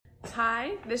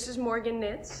Hi, this is Morgan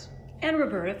Nitz and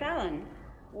Roberta Fallon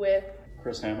with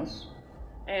Chris Hamas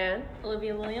and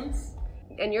Olivia Williams,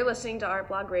 and you're listening to Art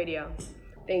Blog Radio.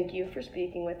 Thank you for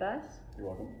speaking with us. You're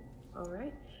welcome. All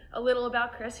right. A little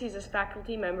about Chris. He's a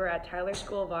faculty member at Tyler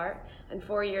School of Art, and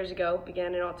 4 years ago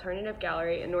began an alternative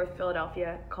gallery in North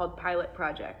Philadelphia called Pilot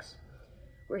Projects.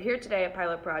 We're here today at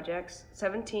Pilot Projects,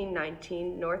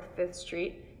 1719 North 5th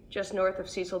Street, just north of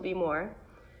Cecil B. Moore.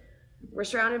 We're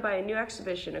surrounded by a new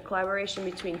exhibition, a collaboration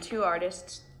between two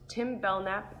artists, Tim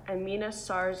Belknap and Mina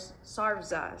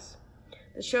Sarvzaz.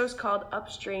 The show's called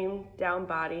Upstream, Down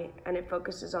Body, and it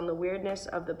focuses on the weirdness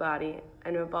of the body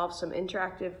and involves some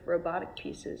interactive robotic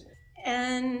pieces.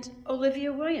 And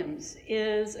Olivia Williams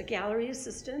is a gallery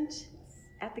assistant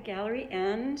at the gallery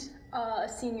and a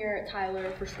senior at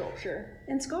Tyler for sculpture.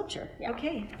 In sculpture. Yeah.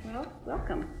 Okay, well,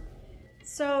 welcome.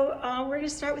 So we're going to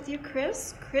start with you,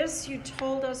 Chris. Chris, you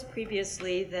told us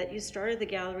previously that you started the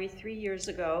gallery 3 years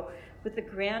ago with a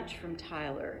grant from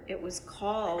Tyler. It was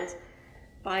called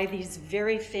by these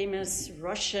very famous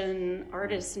Russian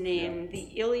artists named the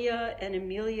Ilya and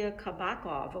Emilia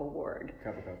Kabakov Award.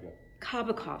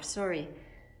 Kabakov, sorry.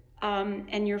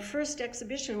 And your first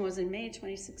exhibition was in May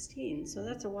 2016, so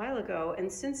that's a while ago.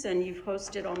 And since then, you've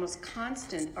hosted almost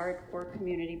constant art or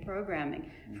community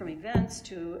programming, from events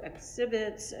to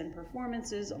exhibits and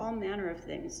performances, all manner of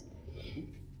things.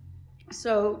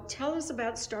 So tell us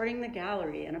about starting the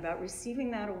gallery and about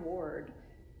receiving that award.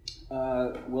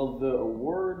 Well, the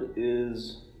award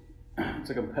is, it's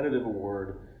a competitive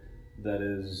award that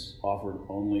is offered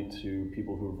only to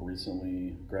people who have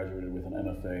recently graduated with an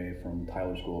MFA from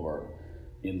Tyler School of Art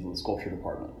in the sculpture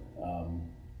department.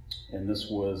 And this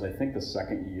was, I think, the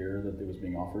second year that it was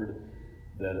being offered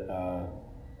that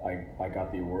I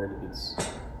got the award. It's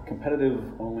competitive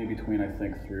only between, I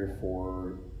think, 3 or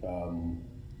 4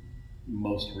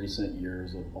 most recent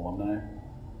years of alumni.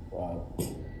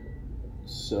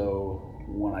 So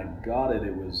when I got it,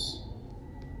 it was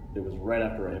right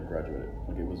after I had graduated.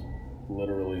 Like, it was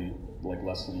literally like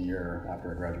less than a year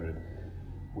after I graduated,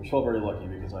 which felt very lucky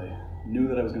because I knew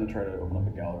that I was going to try to open up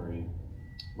a gallery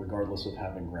regardless of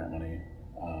having grant money,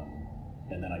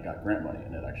 and then I got grant money,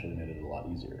 and it actually made it a lot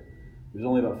easier. It was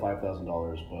only about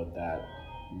 $5,000, but that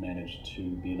managed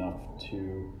to be enough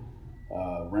to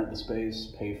rent the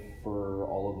space, pay for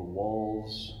all of the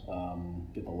walls,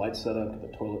 get the lights set up,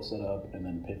 get the toilet set up, and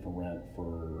then pay for rent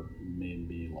for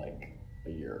maybe like a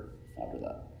year after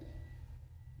that.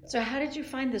 So how did you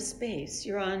find the space?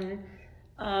 You're on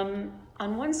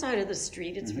one side of the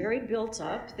street. It's very built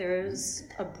up. There's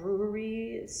a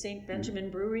brewery, St.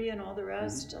 Benjamin Brewery, and all the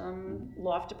rest,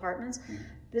 loft apartments.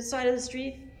 This side of the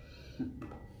street,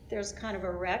 there's kind of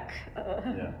a wreck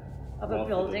of a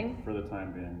building. For the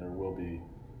time being, there will be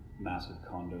massive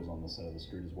condos on this side of the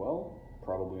street as well,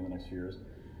 probably in the next few years.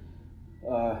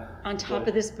 On top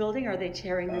of this building? Are they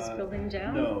tearing this building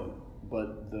down? No,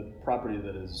 but the property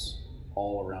that is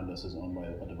all around us is owned by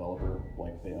a developer.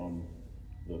 Like, they own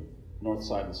the north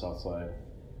side, the south side,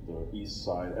 the east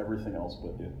side, everything else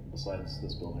besides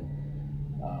this building.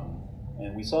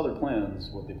 And we saw their plans,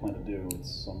 what they plan to do.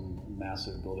 It's some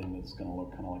massive building that's going to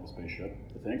look kind of like a spaceship,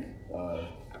 I think.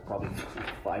 Probably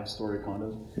 5-story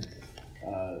condos.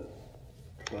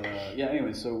 Yeah,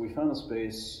 anyway, so we found the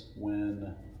space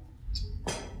when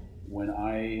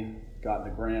I got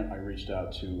the grant. I reached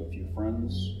out to a few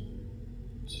friends.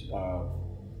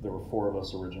 There were 4 of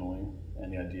us originally,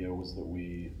 and the idea was that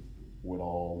we would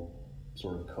all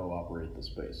sort of co-operate the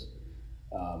space.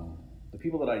 The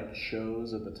people that I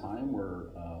chose at the time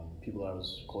were people that I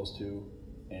was close to,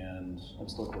 and I'm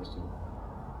still close to,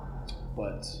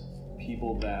 but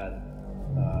people that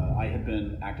I had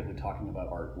been actively talking about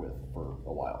art with for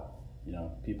a while. You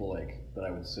know, people like that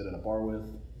I would sit at a bar with,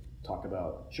 talk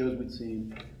about shows we'd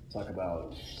seen, talk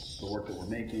about the work that we're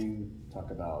making, talk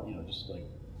about, you know, just like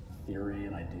theory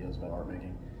and ideas about art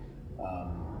making.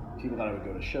 People that I would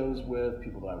go to shows with,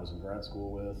 people that I was in grad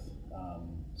school with.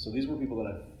 So these were people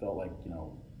that I felt like, you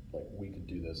know, like we could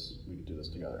do this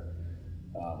together.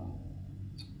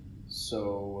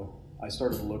 So I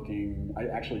started looking. I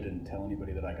actually didn't tell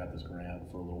anybody that I got this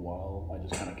grant for a little while. I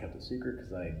just kind of kept it secret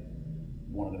because I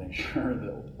wanted to make sure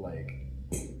that, like,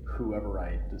 whoever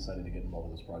I decided to get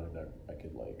involved with this project, I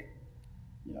could, like,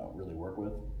 you know, really work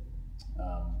with.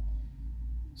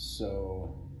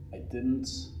 So I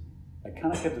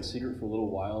kind of kept it secret for a little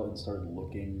while and started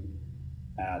looking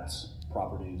at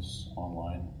properties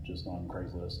online, just on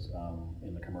Craigslist,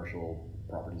 in the commercial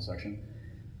property section.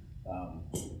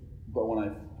 But when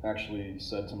I actually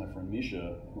said to my friend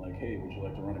Misha, like, hey, would you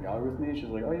like to run a gallery with me? She's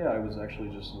like, oh yeah, I was actually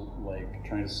just like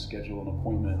trying to schedule an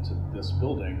appointment to this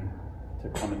building to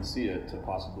come and see it to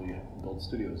possibly build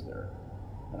studios there.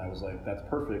 And I was like, that's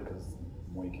perfect because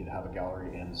we could have a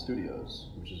gallery and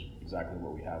studios, which is exactly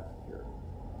what we have here.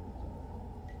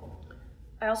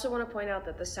 I also want to point out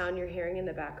that the sound you're hearing in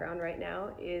the background right now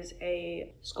is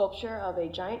a sculpture of a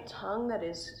giant tongue that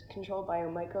is controlled by a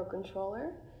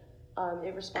microcontroller.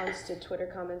 It responds to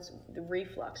Twitter comments, the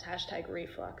reflux, hashtag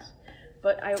reflux.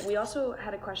 But we also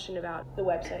had a question about the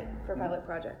website for Pilot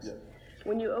Projects. Yeah.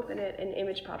 When you open it, an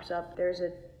image pops up. There's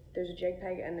a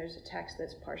JPEG and there's a text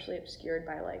that's partially obscured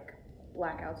by like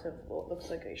blackouts of what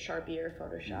looks like a Sharpie or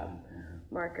Photoshop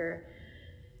marker.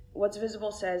 What's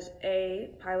visible says, A,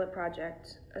 pilot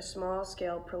project, a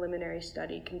small-scale preliminary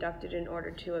study conducted in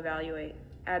order to evaluate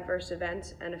adverse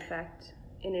events and effect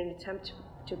in an attempt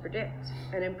to predict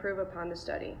and improve upon the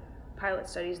study. Pilot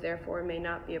studies, therefore, may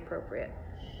not be appropriate.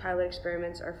 Pilot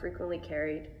experiments are frequently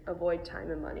carried. Avoid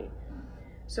time and money.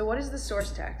 So what is the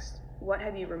source text? What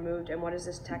have you removed, and what does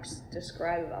this text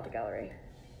describe about the gallery?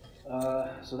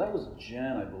 So that was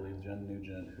Jen, I believe, Jen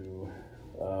Nugent, who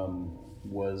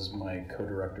was my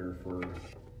co-director for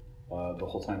the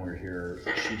whole time we were here.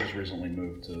 She just recently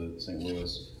moved to St.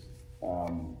 Louis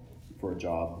for a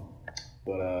job.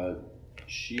 But I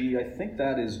think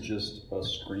that is just a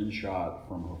screenshot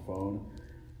from her phone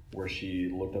where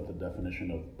she looked up the definition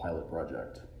of pilot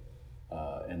project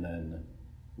and then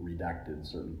redacted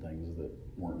certain things that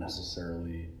weren't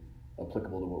necessarily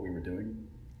applicable to what we were doing.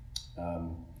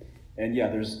 And yeah,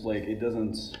 there's like,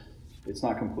 it's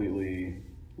not completely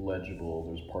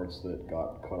legible. There's parts that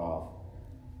got cut off.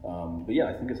 But yeah,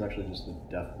 I think it's actually just the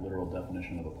literal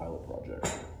definition of a pilot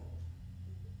project.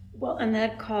 Well, and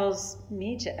that calls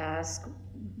me to ask,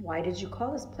 why did you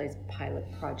call this place Pilot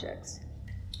Projects?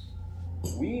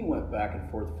 We went back and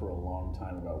forth for a long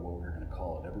time about what we were going to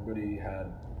call it. Everybody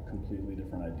had completely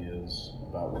different ideas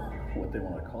about what they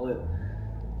want to call it.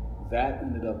 That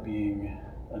ended up being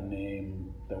a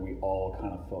name that we all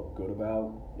kind of felt good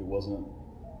about.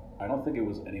 I don't think it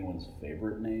was anyone's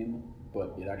favorite name,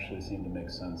 but it actually seemed to make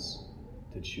sense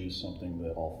to choose something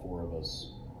that all four of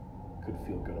us could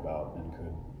feel good about and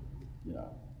could,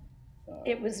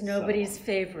 it was nobody's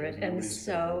favorite, and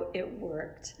so it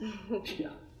worked.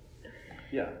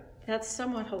 Yeah. That's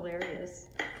somewhat hilarious.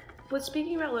 But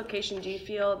speaking about location, do you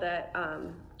feel that,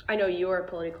 I know you're a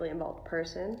politically involved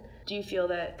person, do you feel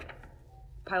that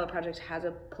Pilot Projects has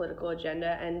a political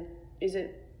agenda, and is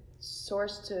it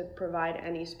sourced to provide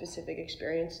any specific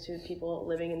experience to people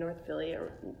living in North Philly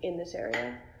or in this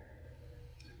area?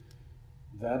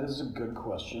 That is a good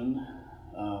question.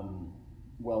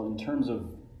 Well, in terms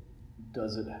of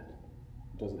does it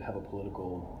have a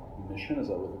political mission? Is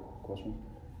that what the question?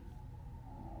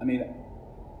 I mean,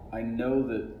 I know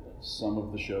that some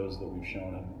of the shows that we've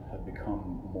shown have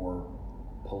become more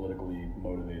politically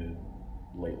motivated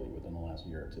lately within the last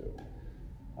year or two.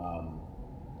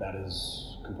 That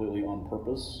is completely on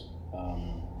purpose.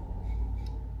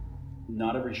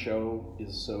 Not every show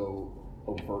is so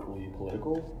overtly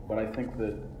political, but I think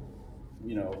that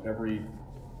every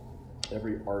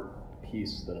art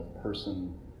piece that a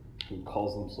person who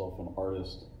calls themselves an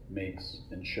artist makes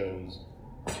and shows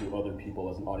to other people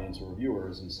as an audience or viewer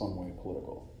is in some way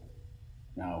political.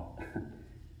 Now,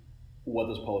 what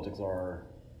those politics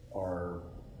are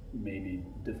maybe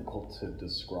difficult to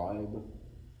describe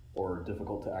or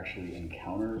difficult to actually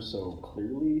encounter so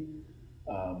clearly.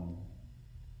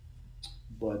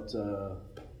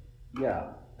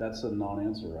 Yeah, that's a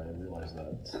non-answer. I realize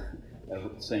that.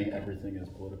 Saying everything is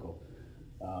political.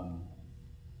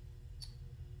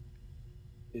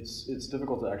 It's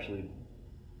difficult to actually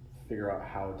figure out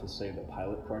how to say that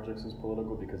Pilot Projects is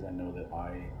political, because I know that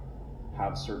I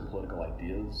have certain political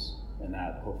ideas, and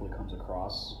that hopefully comes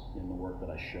across in the work that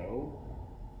I show.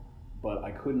 But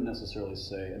I couldn't necessarily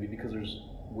say, because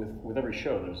with every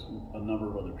show, there's a number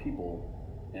of other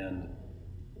people, and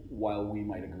while we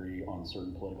might agree on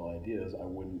certain political ideas, I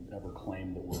wouldn't ever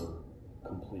claim that we're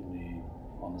completely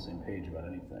on the same page about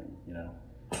anything,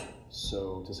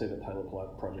 So to say that Pilot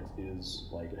Project is,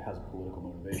 it has a political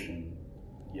motivation,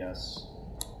 yes,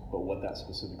 but what that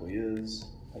specifically is,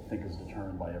 I think is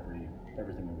determined by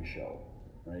everything that we show,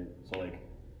 right? So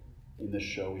in this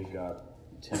show, we've got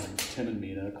Tim and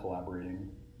Mina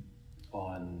collaborating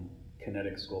on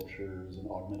kinetic sculptures and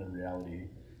augmented reality.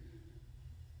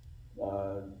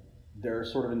 They're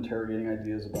sort of interrogating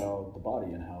ideas about the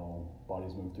body and how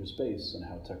bodies move through space and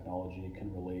how technology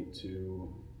can relate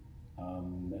to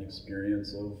an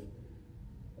experience of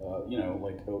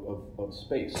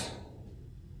space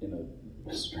in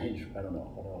a strange, I don't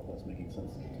know if that's making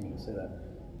sense to me to say that.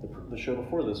 The show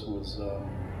before this was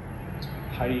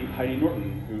Heidi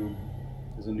Norton, who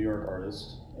is a New York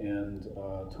artist, and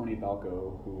Tony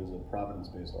Balco, who is a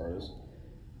Providence-based artist.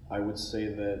 I would say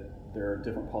that there are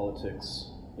different politics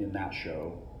in that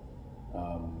show.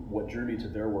 What drew me to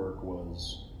their work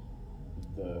was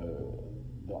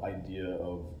the idea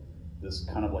of this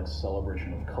kind of like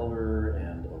celebration of color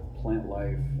and of plant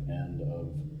life and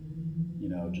of, you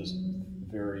know, just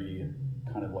very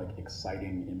kind of like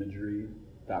exciting imagery.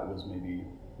 That was maybe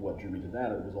what drew me to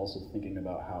that. It was also thinking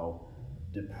about how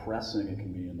depressing it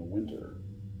can be in the winter,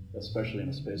 especially in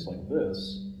a space like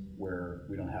this where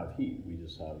we don't have heat. We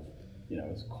just have, you know,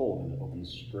 it's cold and it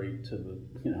opens straight to the,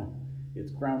 you know,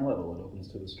 it's ground level, it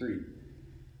opens to the street.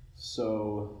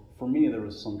 So for me, there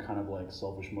was some kind of like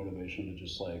selfish motivation to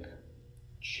just like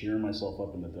cheer myself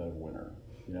up in the dead of winter,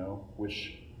 you know,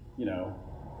 which, you know,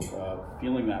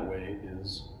 feeling that way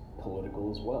is political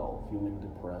as well. Feeling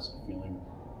depressed, feeling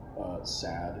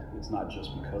sad. It's not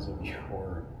just because of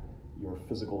your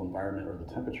physical environment or the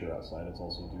temperature outside. It's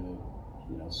also due to,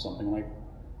 you know, something like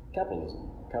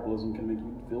capitalism. Capitalism can make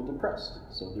you feel depressed.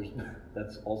 So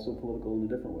that's also political in a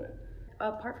different way.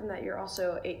 Apart from that, you're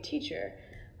also a teacher,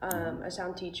 a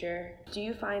sound teacher. Do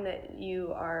you find that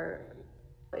you are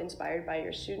inspired by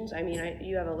your students? I mean,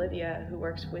 you have Olivia who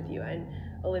works with you, and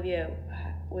Olivia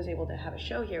was able to have a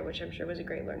show here, which I'm sure was a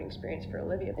great learning experience for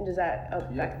Olivia. And does that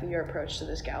affect your approach to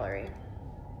this gallery?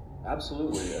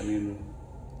 Absolutely. I mean,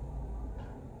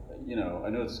 you know, I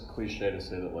know it's cliche to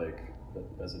say that, like, that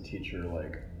as a teacher,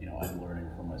 like, you know, I'm learning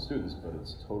from my students, but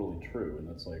it's totally true, and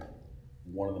that's like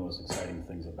one of the most exciting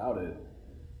things about it.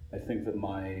 I think that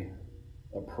my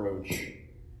approach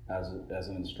as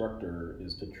an instructor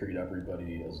is to treat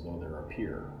everybody as though they're a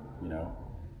peer, you know?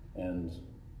 And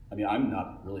I mean, I'm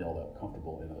not really all that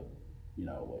comfortable in a, you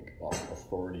know, like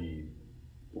authority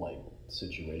like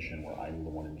situation where I'm the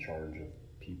one in charge of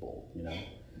people, you know?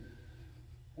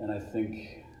 And I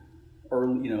think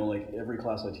early, you know, like every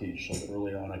class I teach, like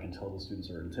early on I can tell the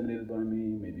students are intimidated by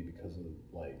me, maybe because of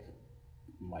like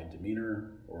my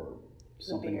demeanor or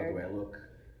something about the way I look.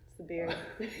 It's the beard.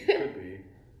 Could be.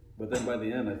 But then by the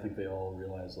end, I think they all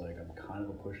realize like I'm kind of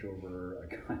a pushover. I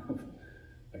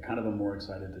kind of am more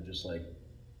excited to just like,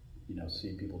 you know,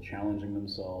 see people challenging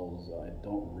themselves. I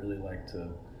don't really like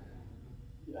to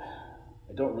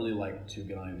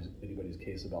get on anybody's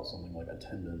case about something like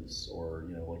attendance or,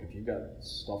 you know, like if you've got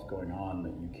stuff going on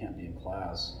that you can't be in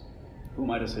class, who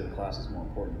am I to say the class is more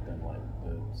important than like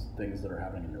the things that are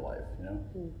happening in your life, you know?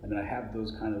 I mean, I have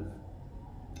those kind of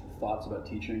thoughts about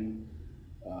teaching,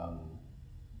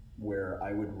 where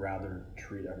I would rather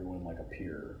treat everyone like a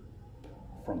peer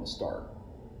from the start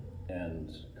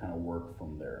and kind of work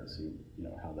from there and see, you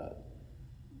know, how that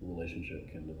relationship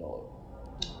can develop.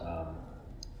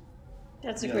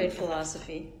 That's a great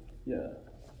philosophy. Yeah.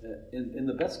 In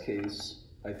the best case,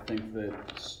 I think that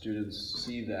students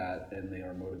see that and they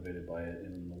are motivated by it.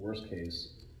 And in the worst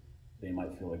case, they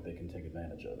might feel like they can take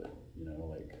advantage of it. You know,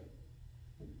 like,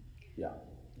 yeah.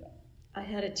 I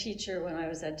had a teacher when I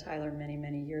was at Tyler many,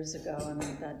 many years ago, and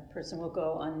that person will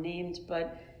go unnamed,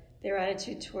 but their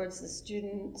attitude towards the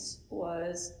students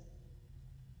was,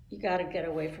 you got to get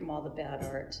away from all the bad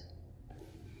art.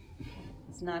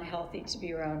 It's not healthy to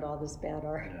be around all this bad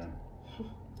art. Yeah.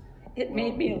 It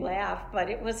made me laugh, but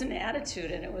it was an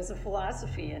attitude and it was a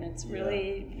philosophy, and it's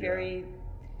really very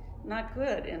not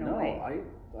good in a way. No,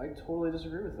 I totally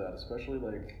disagree with that, especially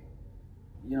like,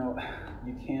 you know,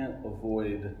 you can't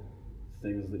avoid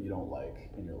things that you don't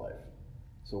like in your life.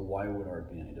 So why would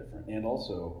art be any different? And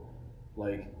also,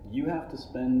 like, you have to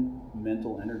spend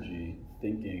mental energy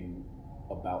thinking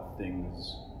about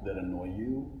things that annoy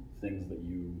you, things that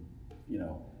you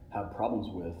know, have problems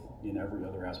with in every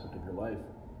other aspect of your life.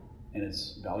 And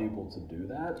it's valuable to do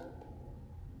that.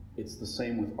 It's the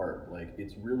same with art. Like,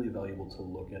 it's really valuable to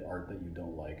look at art that you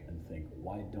don't like and think,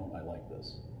 why don't I like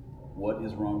this? What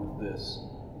is wrong with this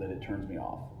that it turns me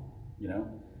off? You know?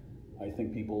 I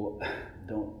think people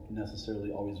don't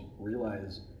necessarily always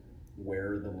realize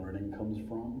where the learning comes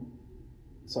from.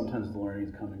 Sometimes the learning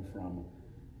is coming from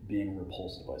being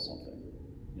repulsed by something,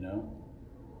 you know?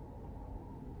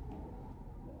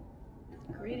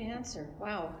 Great answer.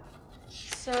 Wow.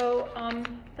 So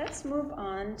let's move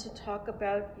on to talk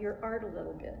about your art a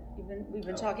little bit. We've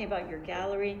been talking about your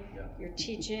gallery, your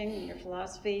teaching, your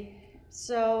philosophy.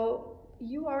 So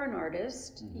you are an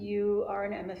artist. You are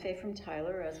an MFA from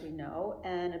Tyler, as we know,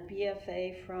 and a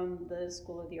BFA from the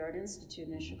School of the Art Institute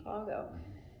in Chicago.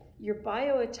 Your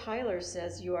bio at Tyler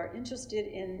says you are interested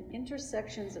in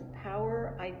intersections of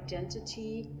power,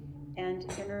 identity, and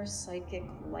inner psychic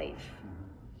life.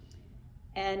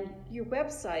 And your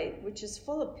website, which is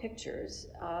full of pictures,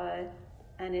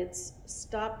 and it's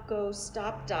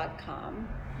stopgostop.com,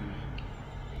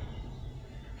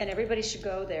 And everybody should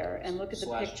go there and look at the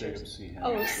 / pictures. Jacob C.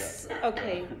 Oh, Hammonds,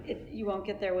 okay. You won't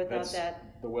get there without That's-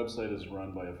 that. The website is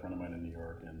run by a friend of mine in New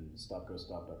York, and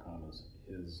stopgostop.com is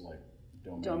his like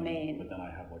domain. But then I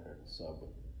have like a sub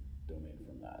domain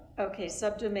from that. Okay,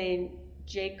 subdomain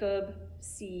Jacob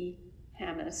C.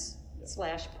 Hammis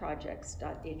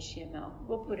 /projects.html.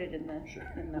 We'll put it in the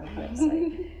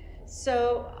website.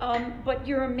 So, but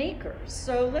you're a maker.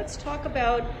 So let's talk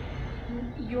about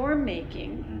your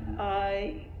making,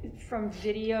 from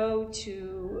video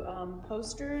to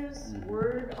posters,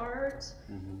 word art.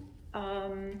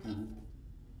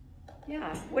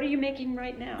 Yeah, what are you making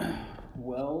right now?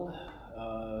 Well,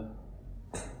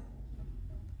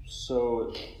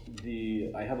 so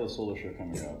I have a solo show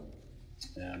coming up,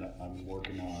 and I'm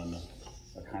working on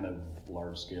a kind of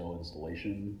large-scale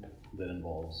installation that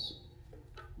involves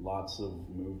lots of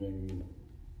moving.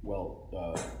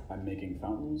 I'm making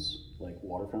fountains, like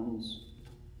water fountains,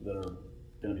 that are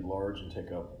going to be large and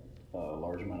take up a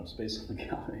large amount of space in the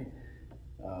gallery.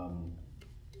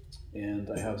 And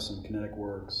I have some kinetic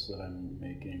works that I'm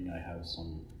making. I have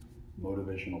some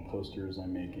motivational posters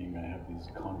I'm making. I have these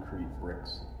concrete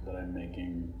bricks that I'm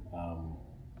making.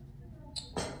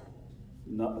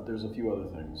 There's a few other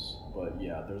things, but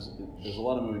yeah, there's a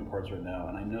lot of moving parts right now,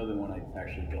 and I know that when I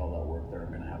actually get all that work there,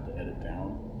 I'm going to have to edit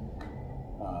down.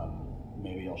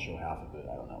 Maybe I'll show half of it,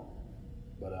 I don't know.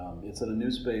 But it's at a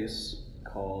new space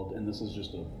called, and this is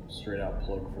just a straight out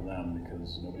plug for them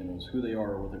because nobody knows who they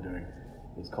are or what they're doing.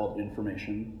 It's called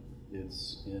Information.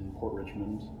 It's in Port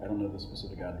Richmond. I don't know the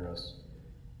specific address,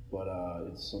 but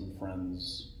it's some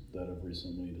friends that have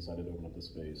recently decided to open up the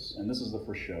space. And this is the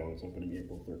first show. It's opening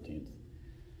April 13th.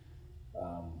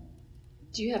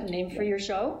 Do you have a name for your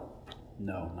show?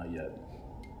 No, not yet.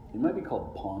 It might be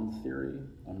called Pond Theory.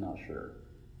 I'm not sure.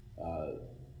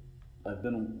 I've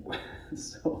been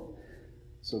so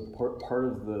part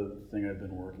of the thing I've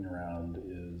been working around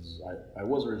is I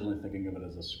was originally thinking of it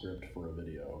as a script for a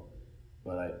video,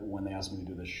 but when they asked me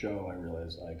to do this show, I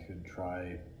realized I could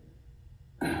try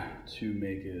to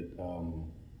make it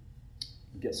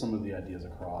get some of the ideas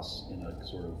across in a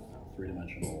sort of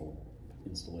three-dimensional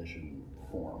installation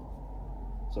form.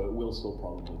 So it will still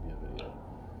probably be a video.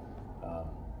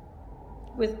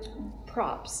 With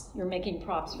props. You're making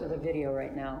props for the video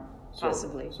right now,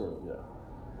 possibly. Sort of, yeah.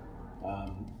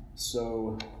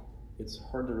 So it's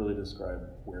hard to really describe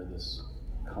where this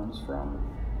comes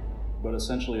from, but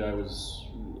essentially there was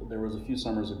a few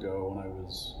summers ago when I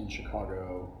was in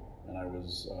Chicago and I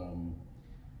was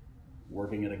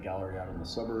working at a gallery out in the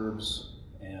suburbs,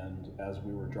 and as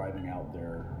we were driving out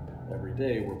there every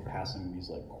day, we're passing these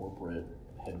like corporate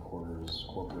headquarters,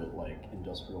 corporate like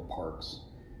industrial parks,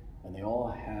 and they all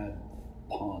had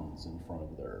ponds in front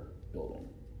of their building.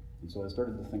 And so I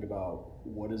started to think about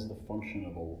what is the function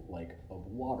of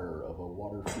water, of a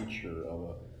water feature,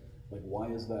 why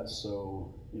is that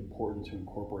so important to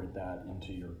incorporate that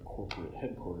into your corporate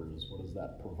headquarters? What does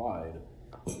that provide?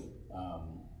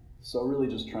 So really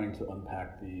just trying to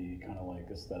unpack the kind of like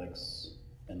aesthetics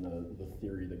and the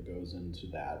theory that goes into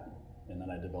that. And then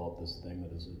I developed this thing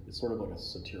that it's sort of like a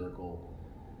satirical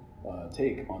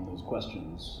take on those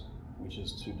questions, which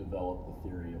is to develop the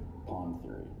theory of pond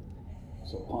theory.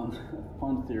 So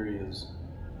pond theory is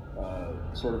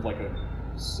sort of like a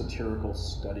satirical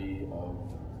study of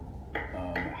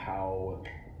how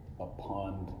a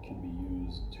pond can be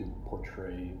used to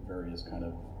portray various kind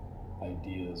of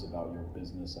ideas about your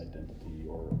business identity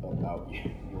or about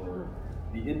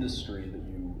the industry that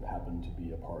you happen to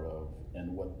be a part of,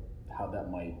 and how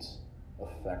that might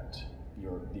affect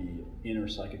the inner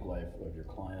psychic life of your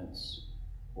clients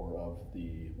or of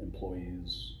the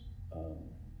employees.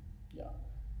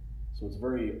 So it's a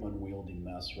very unwieldy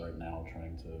mess right now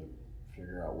trying to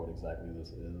figure out what exactly this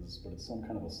is, but it's some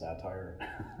kind of a satire.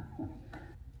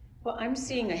 Well, I'm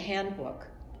seeing a handbook,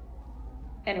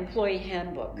 an employee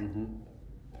handbook,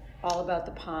 all about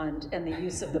the pond and the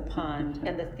use of the pond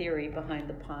and the theory behind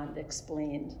the pond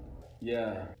explained.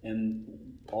 Yeah, and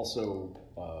also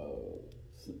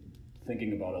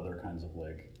thinking about other kinds of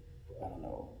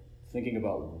thinking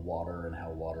about water and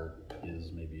how water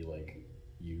is maybe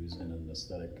used in an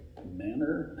aesthetic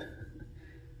manner.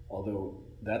 Although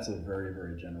that's a very,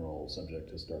 very general subject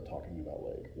to start talking about,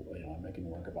 I'm making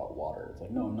work about water. It's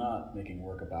no, I'm not making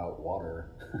work about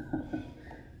water.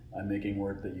 I'm making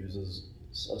work that uses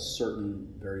a certain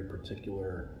very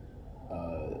particular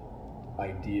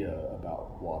idea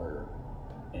about water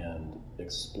and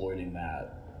exploiting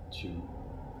that to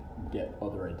get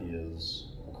other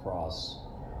ideas across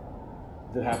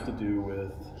that have to do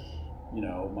with,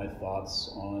 my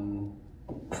thoughts on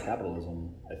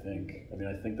capitalism, I think. I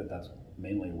think that that's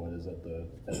mainly what is at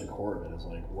the core of it is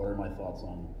like, what are my thoughts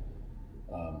on,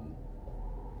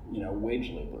 wage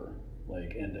labor,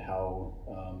 like, and how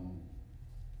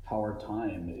our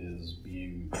time is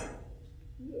being,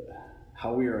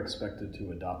 how we are expected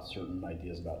to adopt certain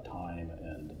ideas about time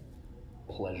and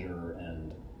pleasure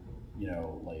and,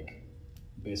 like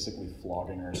basically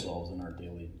flogging ourselves in our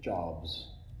daily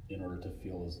jobs in order to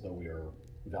feel as though we are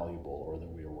valuable or that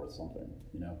we are worth something,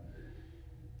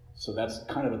 So that's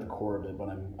kind of at the core of it, but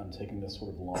I'm taking this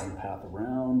sort of long path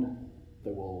around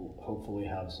that will hopefully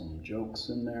have some jokes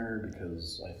in there,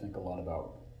 because I think a lot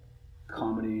about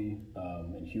comedy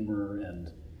and humor, and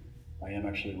I am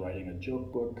actually writing a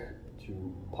joke book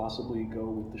to possibly go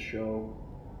with the show.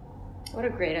 What a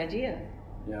great idea.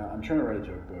 Yeah, I'm trying to write a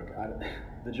joke book.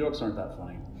 The jokes aren't that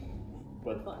funny,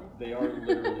 but they are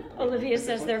literally... Olivia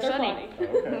says they're funny. Oh,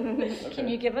 okay. Okay. Can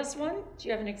you give us one? Do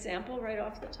you have an example right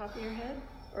off the top of your head?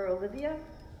 Or Olivia?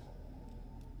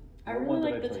 I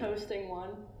really like the toasting one.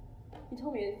 You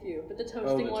told me a few, but the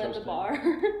toasting one at the bar.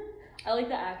 I like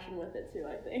the action with it too,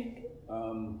 I think.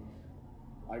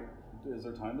 Is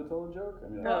there time to tell a joke? I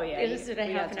mean, oh yeah. Is it a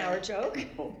half an hour joke?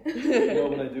 No,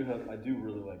 but I do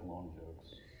really like long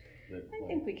jokes. I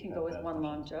think we can go with one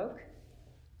long joke.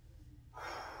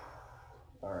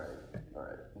 All right.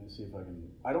 Let me see if I can.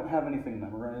 I don't have anything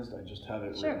memorized. I just have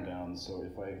it written down. So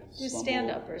if I do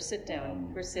stand up or sit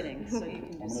down. We're sitting, so you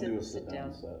can just do a sit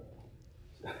down. Set.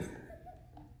 I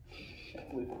can't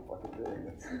believe I'm fucking doing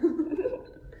this.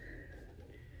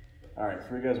 All right,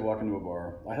 3 guys walk into a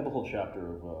bar. I have a whole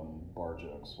chapter of bar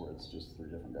jokes where it's just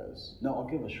 3 different guys. No, I'll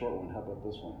give a short one. How about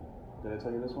this one? Did I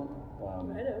tell you this one?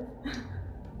 Might have.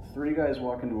 3 guys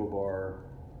walk into a bar,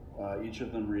 each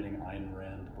of them reading Ayn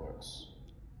Rand books.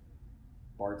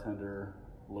 Bartender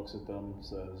looks at them,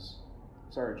 says,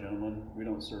 "Sorry, gentlemen, we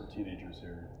don't serve teenagers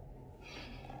here."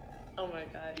 Oh my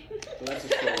god. So that's a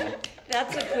short one.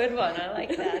 That's a good one. I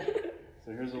like that.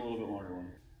 So here's a little bit longer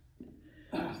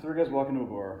one. 3 guys walk into a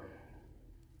bar.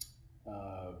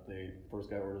 The first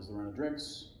guy orders the round of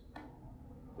drinks.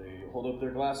 They hold up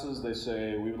their glasses. They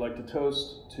say, "We would like to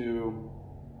toast to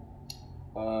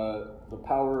the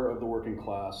power of the working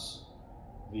class.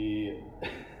 We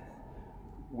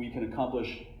can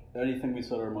accomplish anything we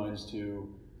set our minds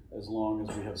to as long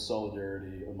as we have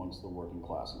solidarity amongst the working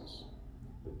classes."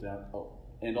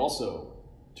 And also,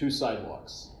 2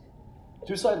 sidewalks.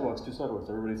 2 sidewalks.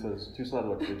 Everybody says 2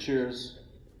 sidewalks. They cheers.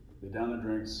 They down their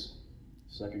drinks.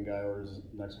 Second guy orders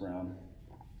next round.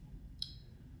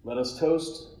 "Let us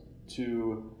toast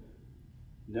to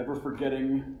never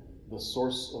forgetting the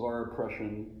source of our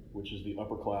oppression, which is the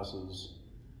upper classes,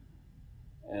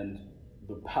 and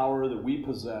the power that we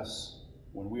possess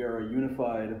when we are a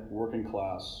unified working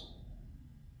class."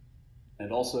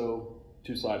 And also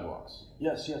 2 sidewalks.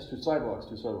 Yes, 2 sidewalks.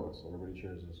 Everybody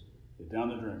cheers this. They down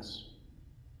their drinks.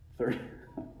 Third,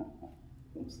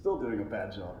 I'm still doing a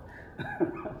bad job.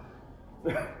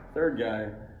 Third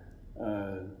guy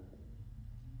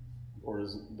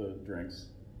orders the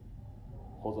drinks,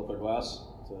 holds up their glass,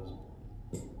 says,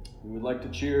 "We would like to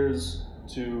cheers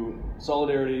to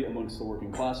solidarity amongst the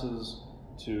working classes,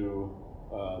 to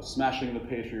smashing the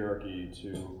patriarchy,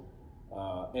 to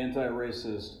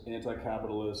anti-racist,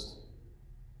 anti-capitalist,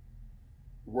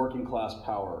 working class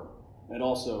power, and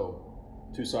also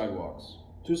 2 sidewalks."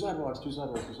 2 sidewalks.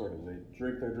 They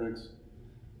drink their drinks.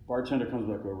 Bartender comes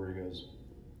back over. He goes,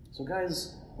 "So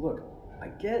guys, look, I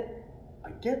get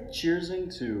cheersing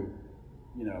to,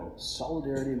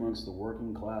 solidarity amongst the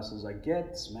working classes. I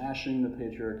get smashing the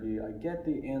patriarchy. I get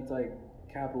the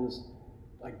anti-capitalist.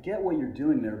 I get what you're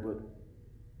doing there, but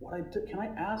can I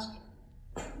ask,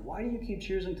 why do you keep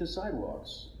cheersing to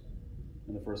sidewalks?"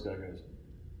 And the first guy goes,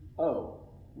 "Oh,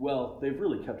 well, they've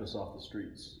really kept us off the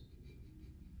streets."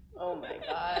 Oh my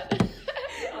god.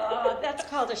 Oh, that's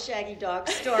called a shaggy dog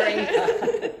story.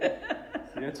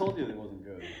 See, I told you it wasn't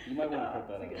good. You might want to cut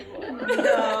that out.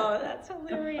 No, that's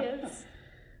hilarious.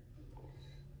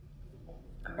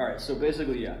 All right, so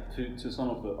basically, yeah, to sum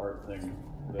up the art thing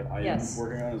that I am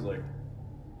working on is like,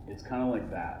 it's kind of like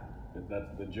that.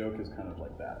 The joke is kind of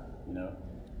like that,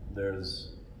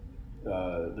 There's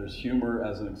humor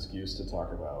as an excuse to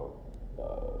talk about,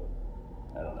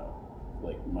 I don't know,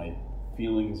 like my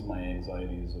feelings, my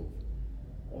anxieties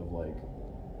of like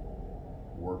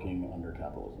working under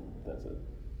capitalism. That's it.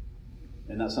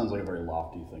 And that sounds like a very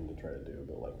lofty thing to try to do,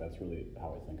 but like that's really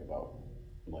how I think about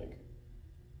like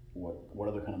what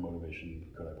other kind of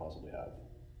motivation could I possibly have?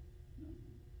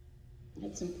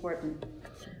 That's important.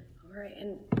 All right,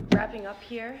 and wrapping up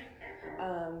here,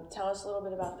 tell us a little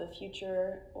bit about the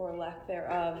future or lack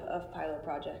thereof of pilot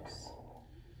projects.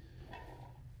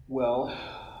 Well,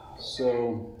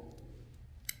 So,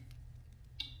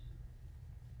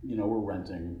 we're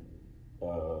renting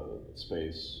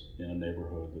space in a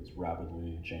neighborhood that's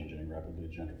rapidly changing, rapidly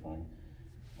gentrifying.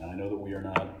 And I know that we are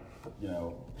not,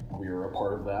 we are a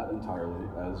part of that entirely,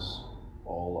 as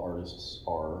all artists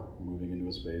are moving into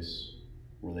a space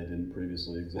where they didn't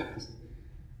previously exist.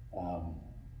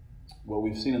 What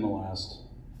we've seen in the last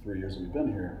 3 years that we've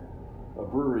been here, a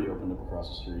brewery opened up across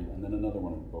the street, and then another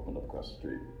one opened up across the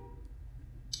street.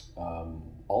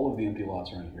 All of the empty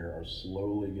lots around here are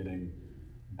slowly getting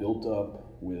built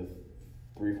up with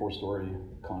 3-4 story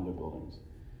condo buildings.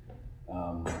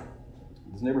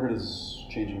 This neighborhood is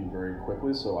changing very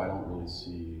quickly, so I don't really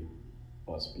see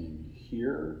us being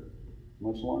here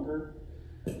much longer.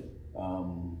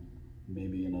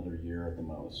 Maybe another year at the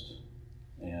most.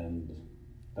 And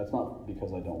that's not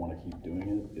because I don't want to keep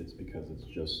doing it, it's because it's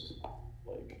just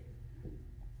like,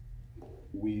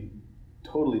 we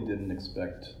totally didn't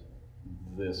expect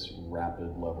this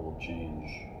rapid level of change,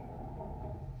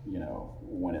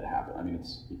 when it happened. I mean,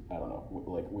 I don't know,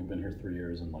 like, we've been here 3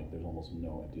 years and like there's almost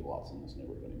no empty lots in this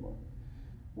neighborhood anymore.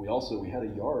 We had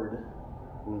a yard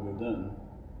when we moved in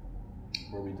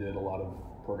where we did a lot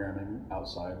of programming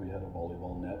outside. We had a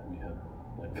volleyball net, we had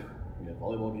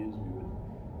volleyball games,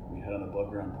 we had an above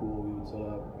ground pool we would set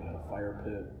up, we had a fire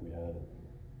pit,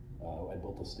 I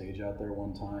built a stage out there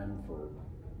one time for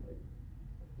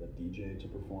a DJ to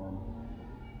perform.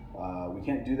 We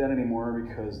can't do that anymore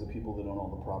because the people that own all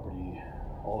the property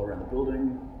all around the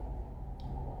building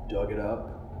dug it up,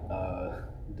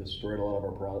 destroyed a lot of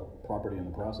our property in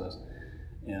the process,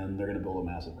 and they're going to build a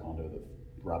massive condo that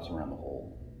wraps around the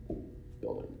whole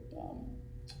building.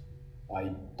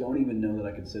 I don't even know that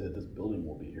I could say that this building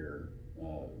will be here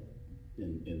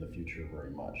in the future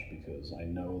very much, because I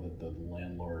know that the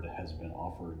landlord has been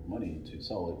offered money to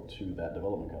sell it to that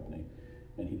development company,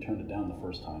 and he turned it down the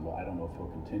first time, but I don't know if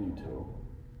he'll continue to.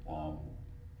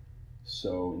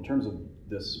 So in terms of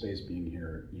this space being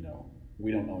here,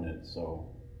 we don't own it,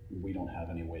 so we don't have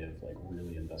any way of like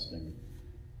really investing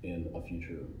in a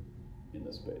future in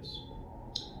this space.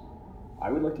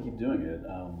 I would like to keep doing it.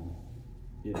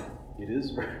 It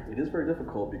is very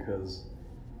difficult because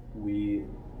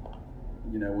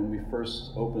when we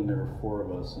first opened, there were 4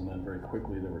 of us, and then very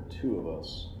quickly there were 2 of us,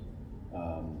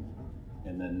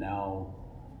 and then now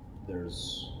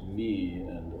there's me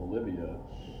and Olivia,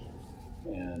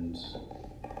 and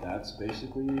that's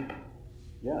basically,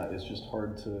 it's just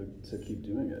hard to keep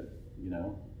doing it,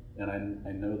 And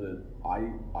I know that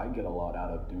I get a lot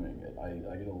out of doing it.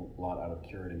 I get a lot out of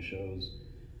curating shows,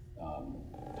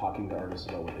 talking to artists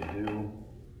about what they do.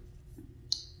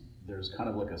 There's kind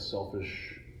of like a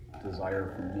selfish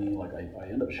desire for me, like I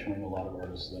end up showing a lot of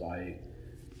artists that I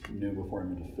knew before I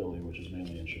moved to Philly, which is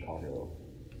mainly in Chicago.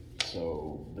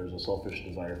 So there's a selfish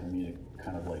desire for me to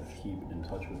kind of like keep in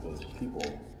touch with those people.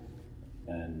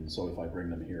 And so if I bring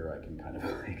them here, I can kind of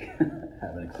like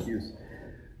have an excuse.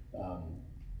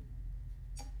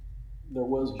 There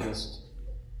was just,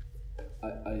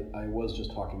 I was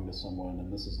just talking to someone,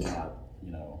 and this is not,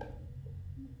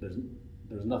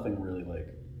 there's nothing really like,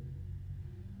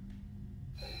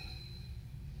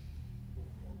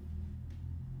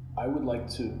 I would like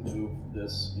to move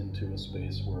this into a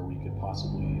space where we could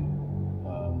possibly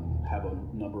have a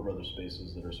number of other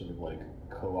spaces that are sort of like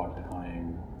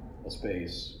co-occupying a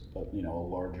space, a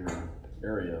larger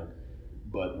area,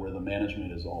 but where the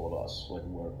management is all of us, like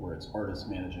where it's artists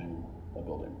managing a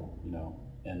building,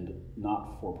 and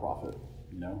not for profit,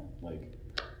 like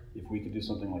if we could do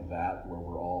something like that where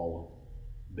we're all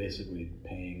basically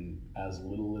paying as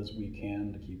little as we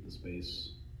can to keep the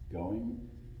space going,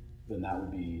 then that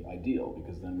would be ideal,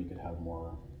 because then we could have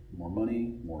more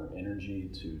money, more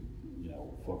energy to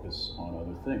focus on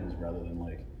other things rather than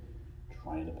like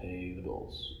trying to pay the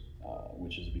bills,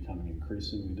 which is becoming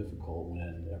increasingly difficult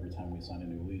when every time we sign a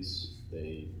new lease,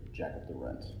 they jack up the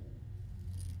rent.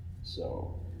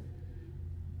 So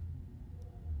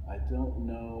I don't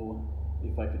know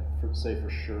if I could say for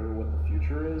sure what the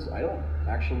future is. I don't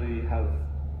actually have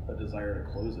a desire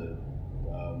to close it.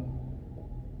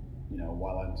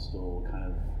 While I'm still kind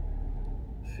of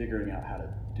figuring out how to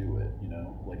do it,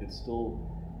 like there's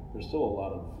still a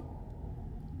lot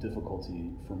of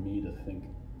difficulty for me to think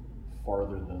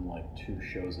farther than like 2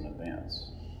 shows in advance,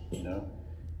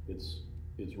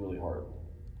 it's really hard.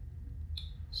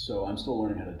 So I'm still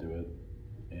learning how to do it,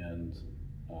 and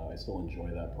I still enjoy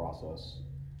that process.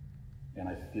 And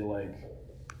I feel like,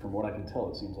 from what I can tell,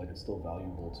 it seems like it's still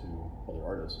valuable to other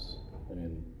artists. I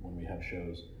mean, when we have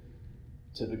shows,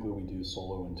 typically we do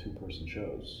solo and 2-person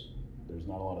shows. There's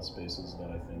not a lot of spaces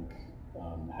that I think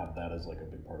have that as like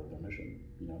a big part of their mission,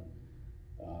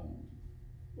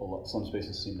 Some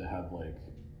spaces seem to have like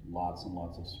lots and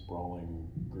lots of sprawling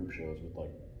group shows with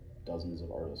like dozens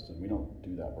of artists, and we don't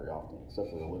do that very often, except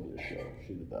for Olivia's show.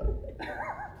 She did that,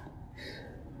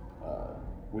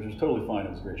 which was totally fine.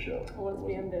 It was a great show. I want to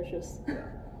be ambitious. Yeah.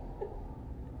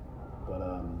 But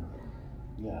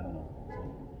yeah, I don't know.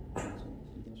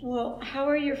 Well, how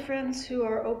are your friends who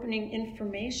are opening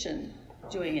information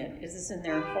doing it? Is this in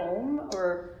their home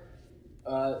or?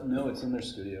 No, it's in their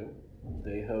studio.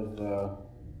 They have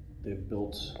they've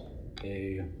built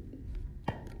a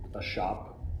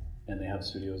shop, and they have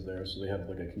studios there. So they have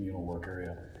like a communal work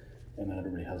area, and then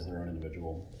everybody has their own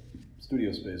individual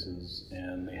studio spaces.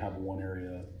 And they have one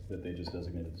area that they just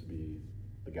designated to be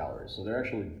the gallery. So they're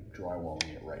actually drywalling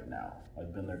it right now.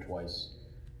 I've been there twice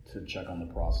to check on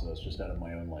the process, just out of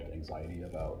my own like anxiety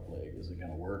about like, is it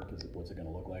gonna work? What's it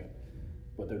gonna look like?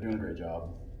 But they're doing a great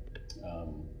job.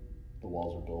 The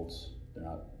walls are built. They're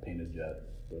not painted yet,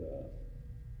 but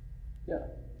yeah.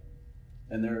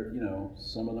 And they're,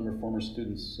 some of them are former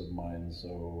students of mine,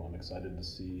 so I'm excited to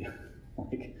see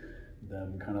like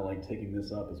them kind of like taking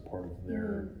this up as part of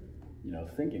their,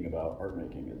 thinking about art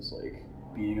making is like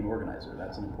being an organizer.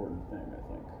 That's an important thing, I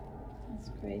think. That's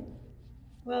great.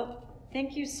 Well,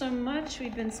 thank you so much.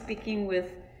 We've been speaking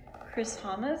with Chris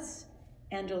Hamas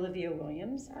and Olivia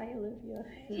Williams. Hi, Olivia.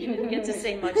 You didn't get to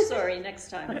say much. Sorry, next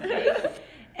time, okay?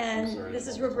 And this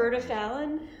is Roberta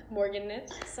Fallon. Morgan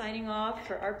Nitz. Signing off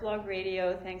for Art Blog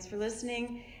Radio. Thanks for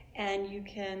listening. And you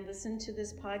can listen to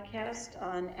this podcast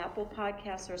on Apple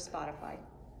Podcasts or Spotify.